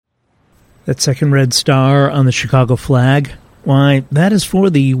That second red star on the Chicago flag, why, that is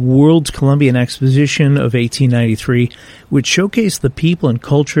for the World's Columbian Exposition of 1893, which showcased the people and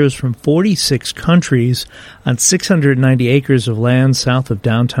cultures from 46 countries on 690 acres of land south of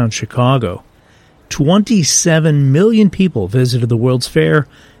downtown Chicago. 27 million people visited the World's Fair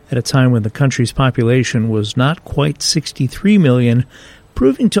at a time when the country's population was not quite 63 million,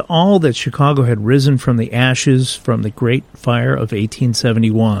 proving to all that Chicago had risen from the ashes from the Great Fire of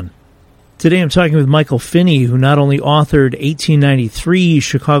 1871. Today I'm talking with Michael Finney, who not only authored 1893,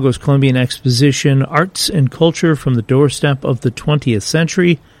 Chicago's Columbian Exposition, Arts and Culture from the Doorstep of the 20th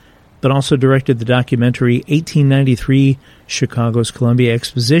Century, but also directed the documentary 1893, Chicago's Columbia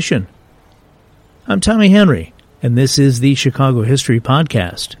Exposition. I'm Tommy Henry, and this is the Chicago History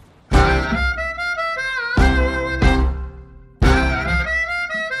Podcast.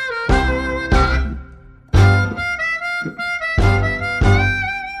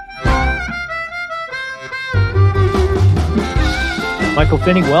 Michael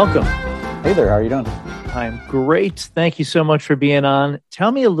Finney, welcome. Hey there, how are you doing? I'm great. Thank you so much for being on.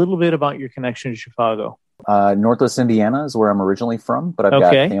 Tell me a little bit about your connection to Chicago. Northwest Indiana is where I'm originally from, but I've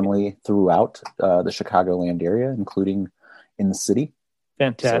got family throughout the Chicagoland area, including in the city.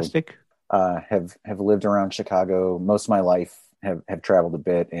 Fantastic. So, have lived around Chicago most of my life, have traveled a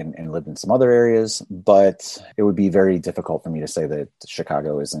bit and lived in some other areas, but it would be very difficult for me to say that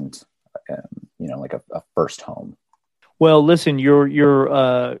Chicago isn't, like a first home. Well, listen,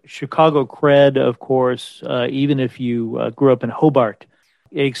 your Chicago cred, of course, even if you grew up in Hobart,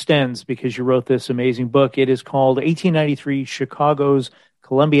 it extends because you wrote this amazing book. It is called 1893 Chicago's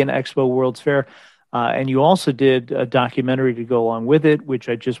Columbian Expo World's Fair. And you also did a documentary to go along with it, which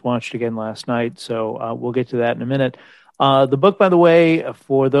I just watched again last night. So we'll get to that in a minute. The book, by the way,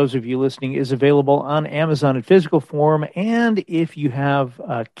 for those of you listening, is available on Amazon in physical form. And if you have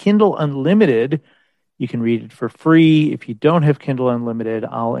Kindle Unlimited, you can read it for free. If you don't have Kindle Unlimited,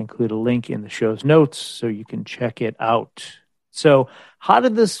 I'll include a link in the show's notes so you can check it out. So how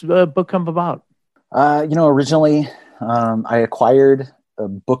did this book come about? Originally I acquired a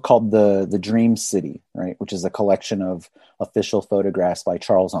book called The Dream City, right, which is a collection of official photographs by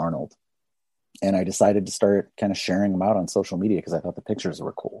Charles Arnold. And I decided to start kind of sharing them out on social media because I thought the pictures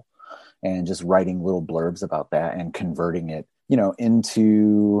were cool. And just writing little blurbs about that and converting it,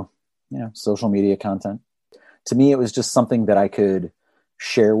 into social media content. To me, it was just something that I could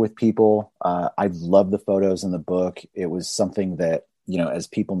share with people. I love the photos in the book. It was something that, as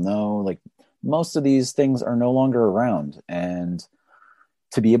people know, like most of these things are no longer around. And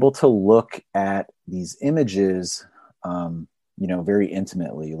to be able to look at these images, very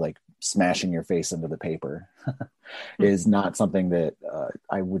intimately, like smashing your face into the paper is not something that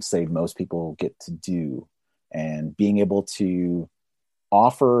I would say most people get to do. And being able to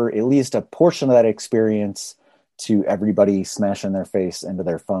offer at least a portion of that experience to everybody smashing their face into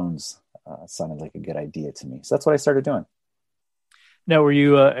their phones sounded like a good idea to me. So that's what I started doing. Now, were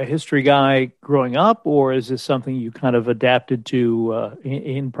you a history guy growing up, or is this something you kind of adapted to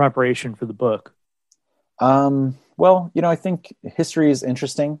in preparation for the book? I think history is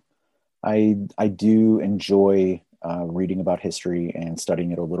interesting. I do enjoy reading about history and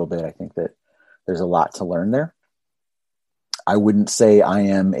studying it a little bit. I think that there's a lot to learn there. I wouldn't say I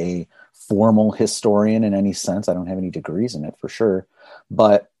am a formal historian in any sense. I don't have any degrees in it for sure.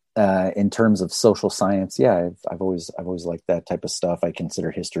 But in terms of social science, I've always liked that type of stuff. I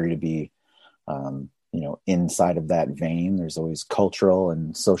consider history to be, inside of that vein. There's always cultural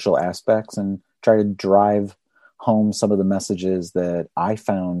and social aspects, and try to drive home some of the messages that I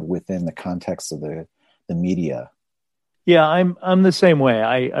found within the context of the media. Yeah, I'm the same way.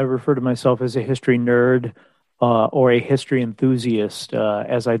 I refer to myself as a history nerd. Or a history enthusiast.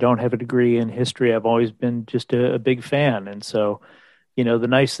 As I don't have a degree in history, I've always been just a big fan. And so, the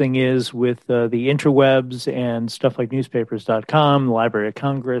nice thing is with the interwebs and stuff like newspapers.com, the Library of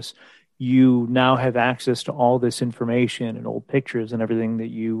Congress, you now have access to all this information and old pictures and everything that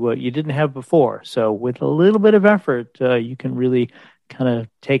you didn't have before. So with a little bit of effort, you can really kind of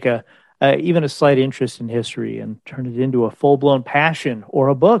take even a slight interest in history and turn it into a full-blown passion or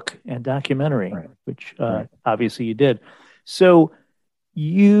a book and documentary, right. Which obviously you did. So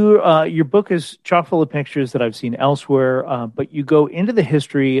your book is chock full of pictures that I've seen elsewhere, but you go into the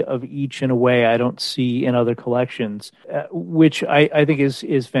history of each in a way I don't see in other collections, which I think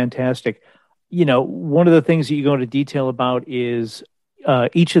is fantastic. One of the things that you go into detail about is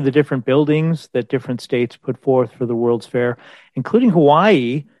each of the different buildings that different states put forth for the World's Fair, including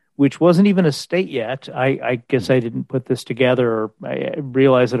Hawaii, which wasn't even a state yet. I guess I didn't put this together, or I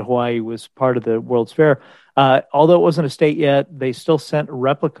realized that Hawaii was part of the World's Fair. Although it wasn't a state yet, they still sent a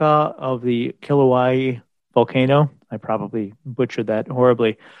replica of the Kilauea volcano. I probably butchered that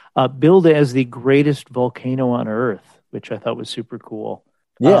horribly. Billed as the greatest volcano on Earth, which I thought was super cool.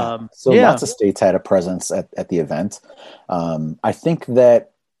 Yeah. Lots of states had a presence at the event. I think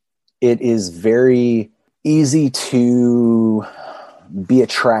that it is very easy to be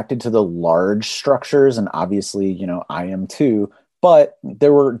attracted to the large structures. And obviously, I am too. But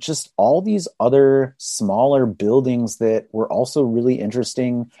there were just all these other smaller buildings that were also really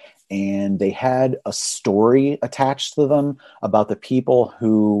interesting. And they had a story attached to them about the people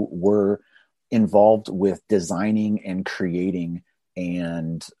who were involved with designing and creating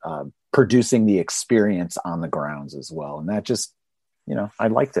and producing the experience on the grounds as well. And that just, I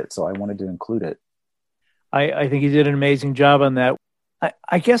liked it. So I wanted to include it. I think you did an amazing job on that.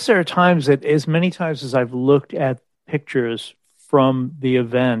 I guess there are times that, as many times as I've looked at pictures from the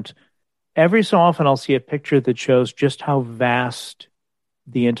event, every so often I'll see a picture that shows just how vast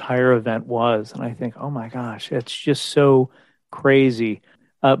the entire event was. And I think, oh my gosh, it's just so crazy.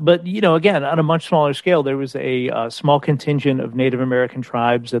 But, again, on a much smaller scale, there was a small contingent of Native American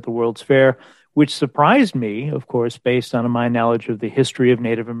tribes at the World's Fair, which surprised me, of course, based on my knowledge of the history of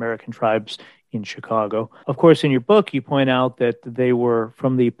Native American tribes in Chicago. Of course, in your book, you point out that they were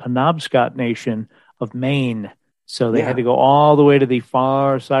from the Penobscot Nation of Maine. So they had to go all the way to the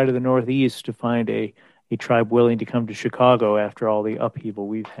far side of the Northeast to find a tribe willing to come to Chicago after all the upheaval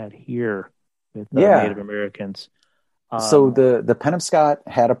we've had here with Native Americans. So the Penobscot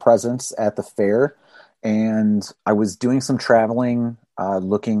had a presence at the fair, and I was doing some traveling,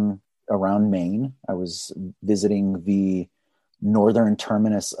 looking around Maine. I was visiting the northern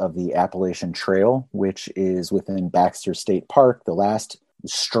terminus of the Appalachian Trail, which is within Baxter State Park. The last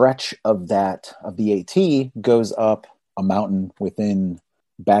stretch of the AT goes up a mountain within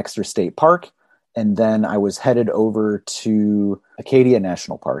Baxter State Park. And then I was headed over to Acadia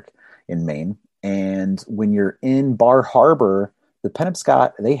National Park in Maine. And when you're in Bar Harbor, the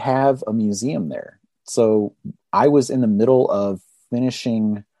Penobscot, they have a museum there. So I was in the middle of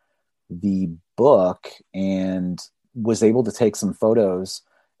finishing the book and was able to take some photos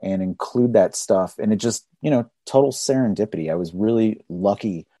and include that stuff. And it just, total serendipity. I was really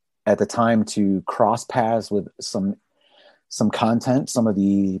lucky at the time to cross paths with some content, some of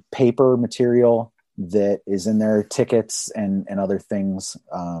the paper material that is in their tickets and other things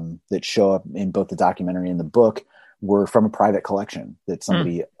that show up in both the documentary and the book were from a private collection that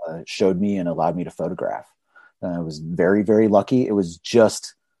somebody showed me and allowed me to photograph. I was very, very lucky. It was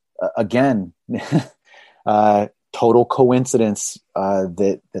just, again, total coincidence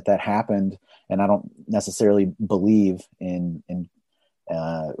that happened. And I don't necessarily believe in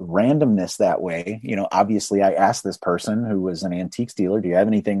randomness that way. Obviously I asked this person who was an antiques dealer, do you have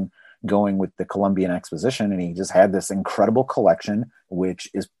anything going with the Columbian Exposition? And he just had this incredible collection, which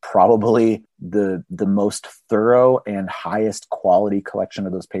is probably the most thorough and highest quality collection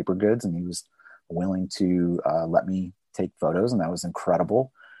of those paper goods. And he was willing to let me take photos, and that was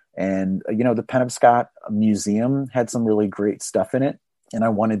incredible. And, the Penobscot Museum had some really great stuff in it. And I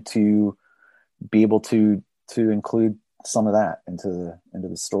wanted to be able to include some of that into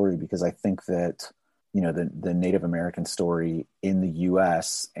the story, because I think that, the Native American story in the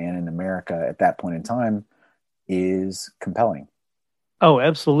U.S. and in America at that point in time is compelling. Oh,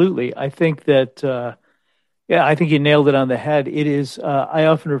 absolutely. I think that, I think you nailed it on the head. It is, I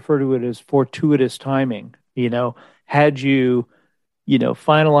often refer to it as fortuitous timing. Had you,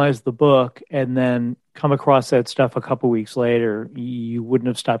 finalized the book and then come across that stuff a couple weeks later, you wouldn't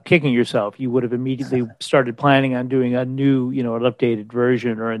have stopped kicking yourself. You would have immediately started planning on doing a new, an updated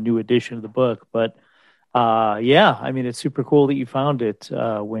version or a new edition of the book. But it's super cool that you found it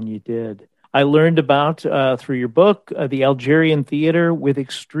when you did. I learned about, through your book, the Algerian theater with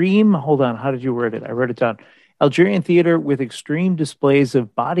extreme, hold on, how did you word it? I wrote it down. Algerian theater with extreme displays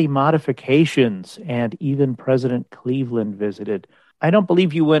of body modifications, and even President Cleveland visited. I don't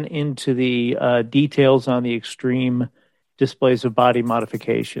believe you went into the details on the extreme displays of body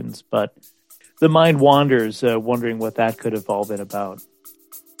modifications, but the mind wanders wondering what that could have all been about.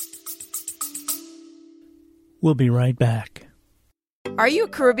 We'll be right back. Are you a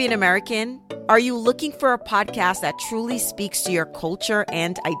Caribbean American? Are you looking for a podcast that truly speaks to your culture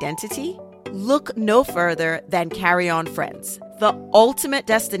and identity? Look no further than Carry On Friends, the ultimate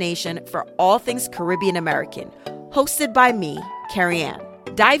destination for all things Caribbean American, hosted by me, Carrie Ann.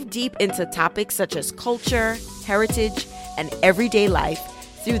 Dive deep into topics such as culture, heritage, and everyday life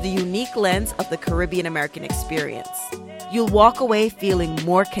through the unique lens of the Caribbean American experience. You'll walk away feeling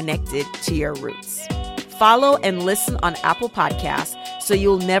more connected to your roots. Follow and listen on Apple Podcasts so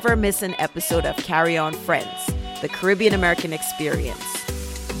you'll never miss an episode of Carry On Friends, the Caribbean American experience.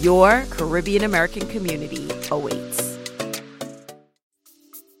 Your Caribbean American community awaits.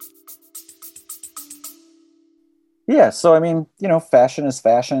 Yeah, so I mean, fashion is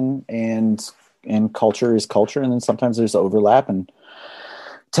fashion, and culture is culture, and then sometimes there's overlap. And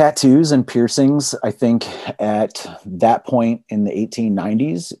tattoos and piercings, I think, at that point in the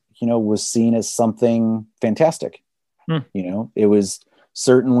 1890s, was seen as something fantastic. It was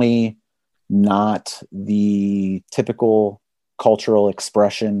certainly not the typical cultural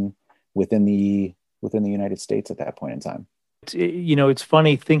expression within the United States at that point in time. It's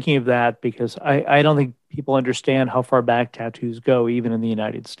funny thinking of that, because I don't think people understand how far back tattoos go, even in the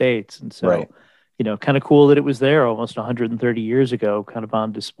United States. And so, right. Kind of cool that it was there almost 130 years ago, kind of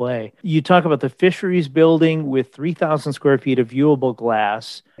on display. You talk about the Fisheries Building with 3,000 square feet of viewable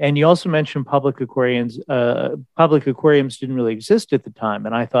glass. And you also mentioned public aquariums. Public aquariums didn't really exist at the time.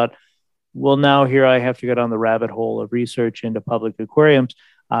 And I thought, well, now here I have to go down the rabbit hole of research into public aquariums.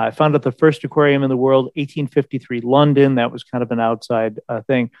 I found out the first aquarium in the world, 1853, London. That was kind of an outside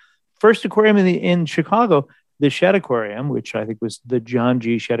thing. First aquarium in Chicago, the Shedd Aquarium, which I think was the John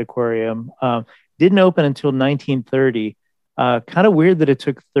G. Shedd Aquarium, didn't open until 1930. Kind of weird that it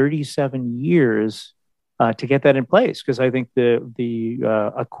took 37 years to get that in place, because I think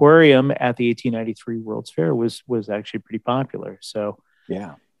the aquarium at the 1893 World's Fair was actually pretty popular. So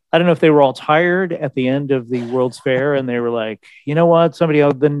yeah. I don't know if they were all tired at the end of the World's Fair and they were like, you know what, somebody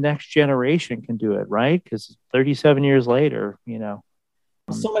else, the next generation can do it, right? Because 37 years later,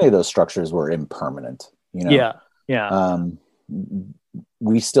 so many of those structures were impermanent. Yeah.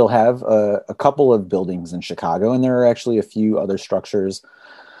 We still have a couple of buildings in Chicago, and there are actually a few other structures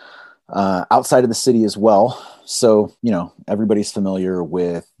outside of the city as well. So, everybody's familiar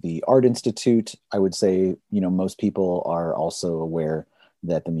with the Art Institute. I would say, most people are also aware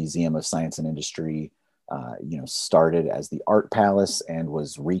that the Museum of Science and Industry, started as the Art Palace and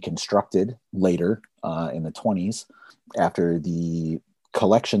was reconstructed later in the 20s after the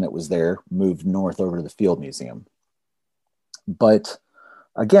collection that was there moved north over to the Field Museum. But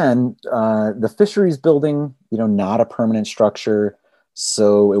again, the Fisheries Building, not a permanent structure,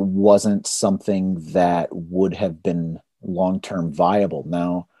 so it wasn't something that would have been long-term viable.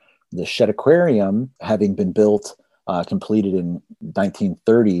 Now, the Shedd Aquarium, having been built, completed in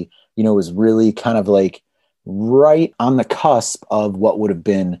 1930, was really kind of like right on the cusp of what would have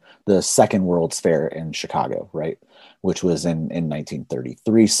been the Second World's Fair in Chicago, right? Which was in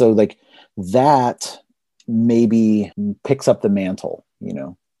 1933. So like that maybe picks up the mantle,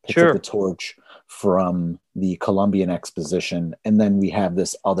 picks Sure. up the torch from the Columbian Exposition. And then we have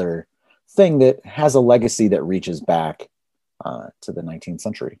this other thing that has a legacy that reaches back to the 19th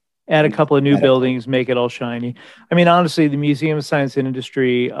century. Add a couple of new buildings, make it all shiny. I mean, honestly, the Museum of Science and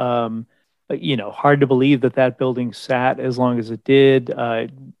Industry, hard to believe that building sat as long as it did.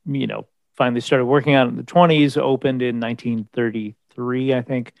 Finally started working on it in the 20s, opened in 1933, I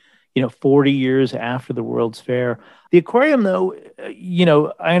think, 40 years after the World's Fair. The aquarium, though,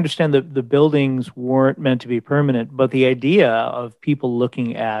 I understand that the buildings weren't meant to be permanent, but the idea of people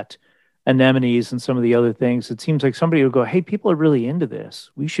looking at anemones and some of the other things, it seems like somebody would go, hey, people are really into this.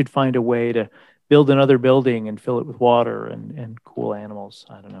 We should find a way to build another building and fill it with water and cool animals.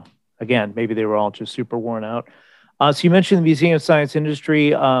 I don't know. Again, maybe they were all just super worn out. So you mentioned the Museum of Science and Industry.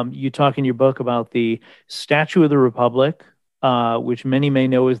 You talk in your book about the Statue of the Republic, which many may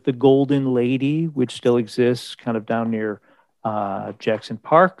know as the Golden Lady, which still exists kind of down near Jackson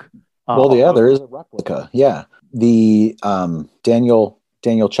Park. There is a replica. Yeah. The Daniel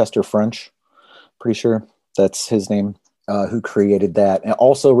Chester French, pretty sure that's his name, who created that, and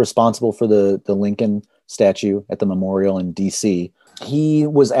also responsible for the Lincoln statue at the memorial in DC. He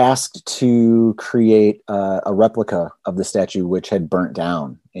was asked to create a replica of the statue, which had burnt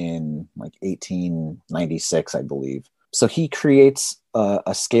down in like 1896, I believe. So he creates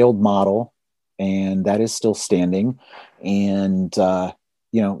a scaled model, and that is still standing. And,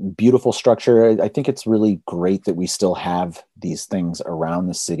 beautiful structure. I think it's really great that we still have these things around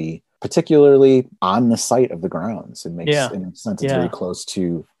the city, particularly on the site of the grounds. It makes sense. It's very close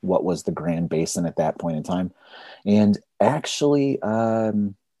to what was the Grand Basin at that point in time. And actually, I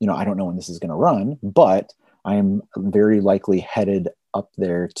don't know when this is going to run, but I am very likely headed up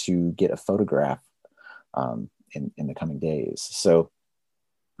there to get a photograph in the coming days. So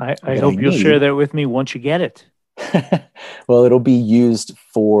I hope you'll share that with me once you get it. Well, it'll be used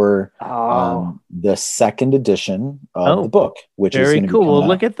for Oh, the second edition of the book, which is very going to be cool. coming Well,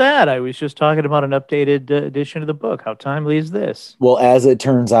 look out. at that. I was just talking about an updated edition of the book. How timely is this? Well, as it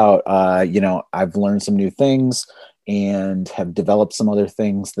turns out, I've learned some new things and have developed some other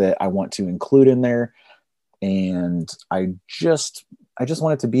things that I want to include in there. And I just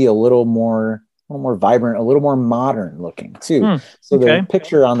want it to be a little more vibrant, a little more modern looking too. So Okay. the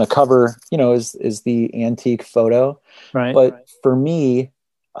picture on the cover, is the antique photo. Right. But for me,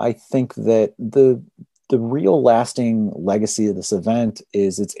 I think that the real lasting legacy of this event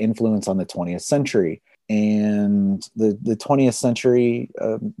is its influence on the 20th century. And the 20th century,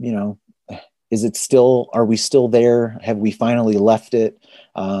 are we still there? Have we finally left it?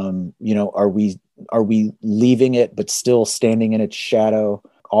 Are we leaving it but still standing in its shadow?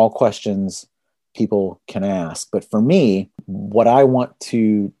 All questions people can ask. But for me, what I want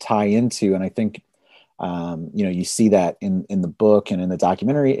to tie into, and I think you see that in the book and in the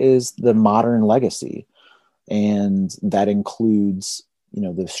documentary, is the modern legacy. And that includes,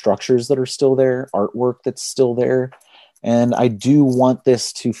 the structures that are still there, artwork that's still there. And I do want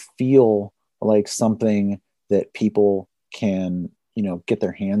this to feel like something that people can, get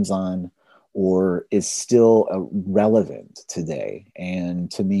their hands on, or is still relevant today.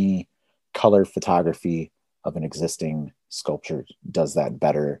 And to me, color photography of an existing sculpture does that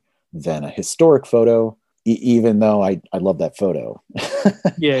better than a historic photo, even though I love that photo.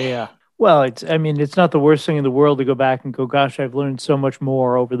 Yeah. Well, it's not the worst thing in the world to go back and go, gosh, I've learned so much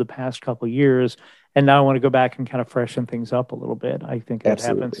more over the past couple of years. And now I want to go back and kind of freshen things up a little bit. I think that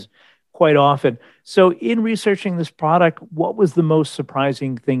Absolutely. happens quite often. So in researching this product, what was the most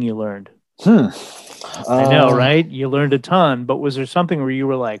surprising thing you learned? I know, right? You learned a ton, but was there something where you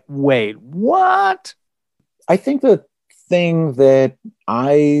were like, wait, what? I think the thing that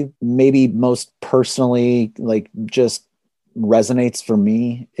I maybe most personally just resonates for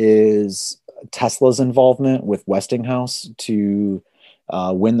me is Tesla's involvement with Westinghouse to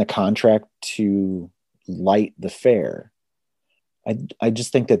win the contract to light the fair. I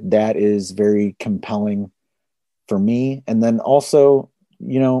just think that is very compelling for me. And then also,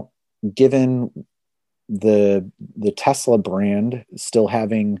 given the Tesla brand still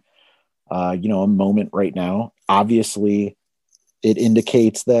having a moment right now, obviously it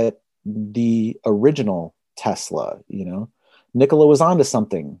indicates that the original Tesla, Nikola was onto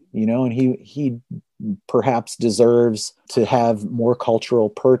something, and he perhaps deserves to have more cultural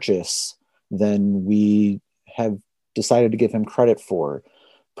purchase than we have decided to give him credit for,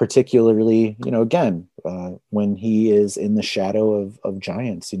 particularly, again, when he is in the shadow of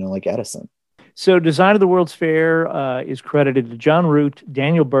giants, like Edison. So Design of the World's Fair is credited to John Root,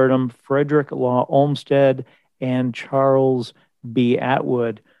 Daniel Burnham, Frederick Law Olmsted, and Charles B.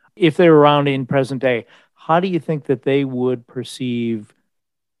 Atwood. If they were around in present day, how do you think that they would perceive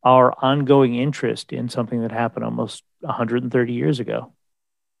our ongoing interest in something that happened almost 130 years ago?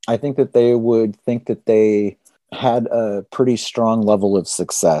 I think that they would think that they had a pretty strong level of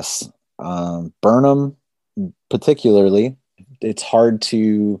success. Burnham, particularly, it's hard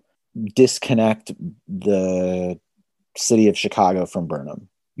to disconnect the city of Chicago from Burnham.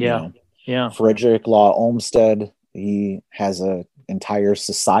 Yeah. Frederick Law Olmsted, he has an entire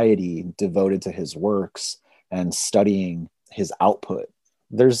society devoted to his works and studying his output.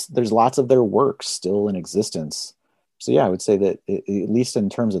 There's lots of their works still in existence. So yeah, I would say that at least in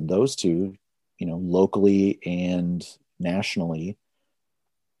terms of those two, locally and nationally,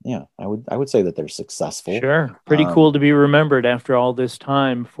 yeah, I would say that they're successful. Sure. Pretty cool to be remembered after all this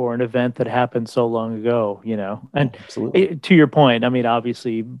time for an event that happened so long ago, And to your point,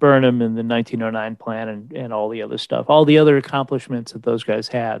 obviously Burnham and the 1909 plan and all the other stuff, all the other accomplishments that those guys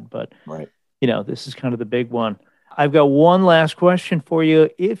had. But, right. This is kind of the big one. I've got one last question for you.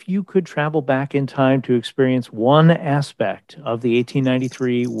 If you could travel back in time to experience one aspect of the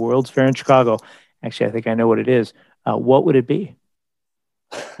 1893 World's Fair in Chicago, actually, I think I know what it is. What would it be?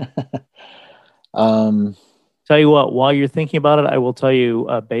 Tell you what, while you're thinking about it, I will tell you,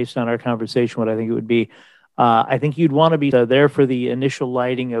 based on our conversation, what I think it would be. I think you'd want to be there for the initial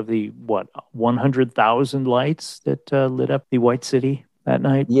lighting of the 100,000 lights that lit up the White City that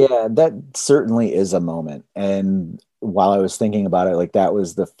night. Yeah, that certainly is a moment. And while I was thinking about it, that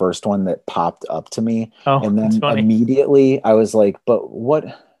was the first one that popped up to me. And then immediately I was like, but what,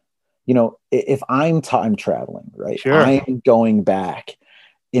 if I'm time traveling, right? Sure. I'm going back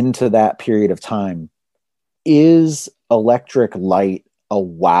into that period of time. Is electric light a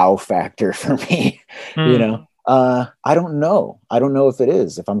wow factor for me? I don't know. I don't know if it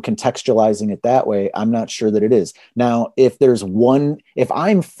is. If I'm contextualizing it that way, I'm not sure that it is. Now, if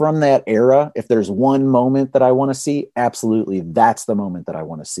I'm from that era, if there's one moment that I want to see, absolutely, that's the moment that I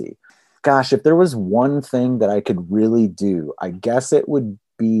want to see. Gosh, if there was one thing that I could really do, I guess it would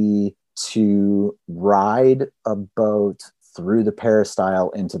be to ride a boat through the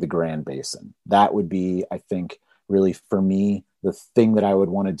peristyle into the Grand Basin. That would be, I think, really for me, the thing that I would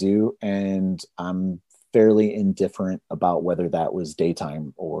want to do. And I'm fairly indifferent about whether that was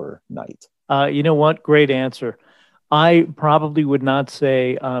daytime or night. You know what? Great answer. I probably would not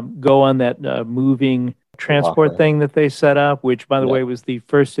say go on that moving transport thing that they set up, which, by the way, was the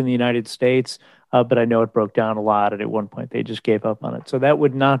first in the United States. But I know it broke down a lot, and at one point they just gave up on it. So that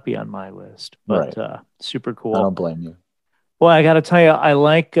would not be on my list, but super cool. I don't blame you. Well, I got to tell you, I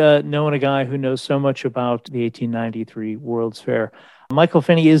like knowing a guy who knows so much about the 1893 World's Fair. Michael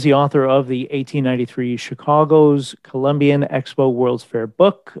Finney is the author of the 1893 Chicago's Columbian Expo World's Fair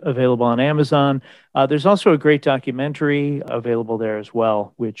book, available on Amazon. There's also a great documentary available there as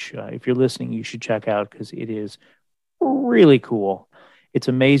well, which if you're listening, you should check out because it is really cool. It's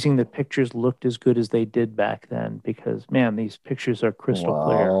amazing that pictures looked as good as they did back then because, man, these pictures are crystal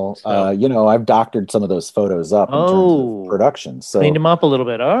clear. So. I've doctored some of those photos up in terms of production. So cleaned them up a little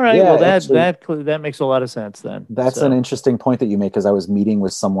bit. All right. Well, that makes a lot of sense then. That's an interesting point that you make because I was meeting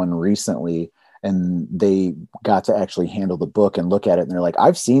with someone recently and they got to actually handle the book and look at it. And they're like,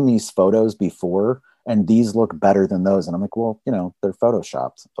 I've seen these photos before and these look better than those. And I'm like, well, they're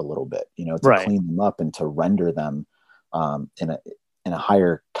photoshopped a little bit, to clean them up and to render them in a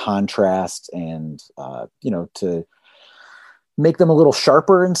higher contrast and, to make them a little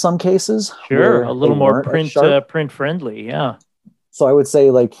sharper in some cases. Sure. A little more print friendly. Yeah. So I would say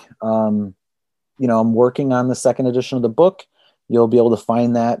I'm working on the second edition of the book. You'll be able to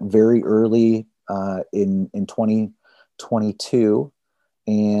find that very early in 2022.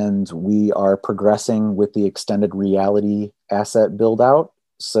 And we are progressing with the extended reality asset build out.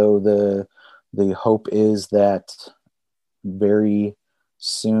 So the hope is that very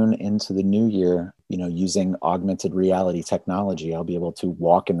soon into the new year, using augmented reality technology, I'll be able to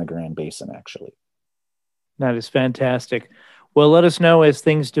walk in the Grand Basin, actually. That is fantastic. Well, let us know as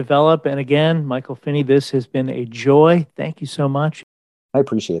things develop. And again, Michael Finney, this has been a joy. Thank you so much. I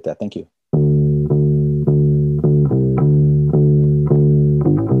appreciate that. Thank you.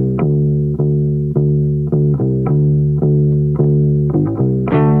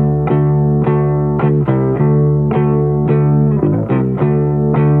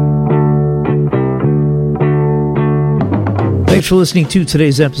 Thanks for listening to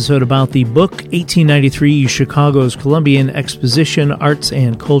today's episode about the book 1893 Chicago's Columbian Exposition, Arts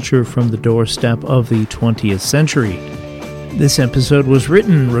and Culture from the Doorstep of the 20th Century. This episode was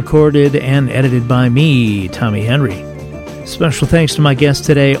written, recorded, and edited by me, Tommy Henry. Special thanks to my guest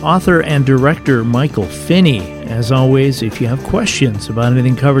today, author and director Michael Finney. As always, if you have questions about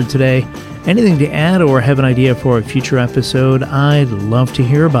anything covered today, anything to add, or have an idea for a future episode, I'd love to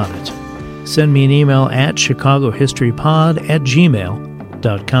hear about it. Send me an email at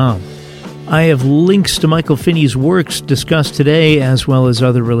chicagohistorypod@gmail.com. I have links to Michael Finney's works discussed today, as well as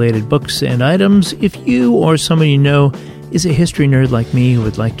other related books and items, if you or someone you know is a history nerd like me who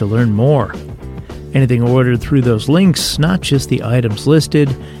would like to learn more. Anything ordered through those links, not just the items listed,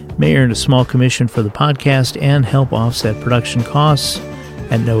 may earn a small commission for the podcast and help offset production costs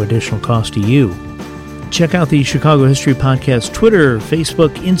at no additional cost to you. Check out the Chicago History Podcast Twitter,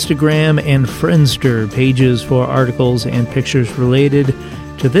 Facebook, Instagram, and Friendster pages for articles and pictures related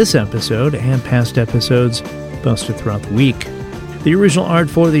to this episode and past episodes posted throughout the week. The original art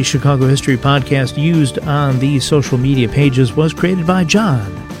for the Chicago History Podcast used on these social media pages was created by John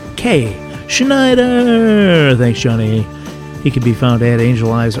K. Schneider. Thanks, Johnny. He can be found at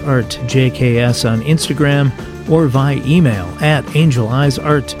Angel Eyes Art JKS on Instagram or via email at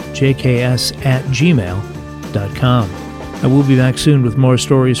angeleyesartjks@gmail.com. I will be back soon with more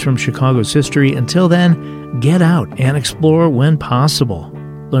stories from Chicago's history. Until then, get out and explore when possible.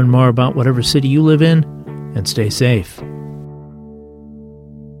 Learn more about whatever city you live in and stay safe.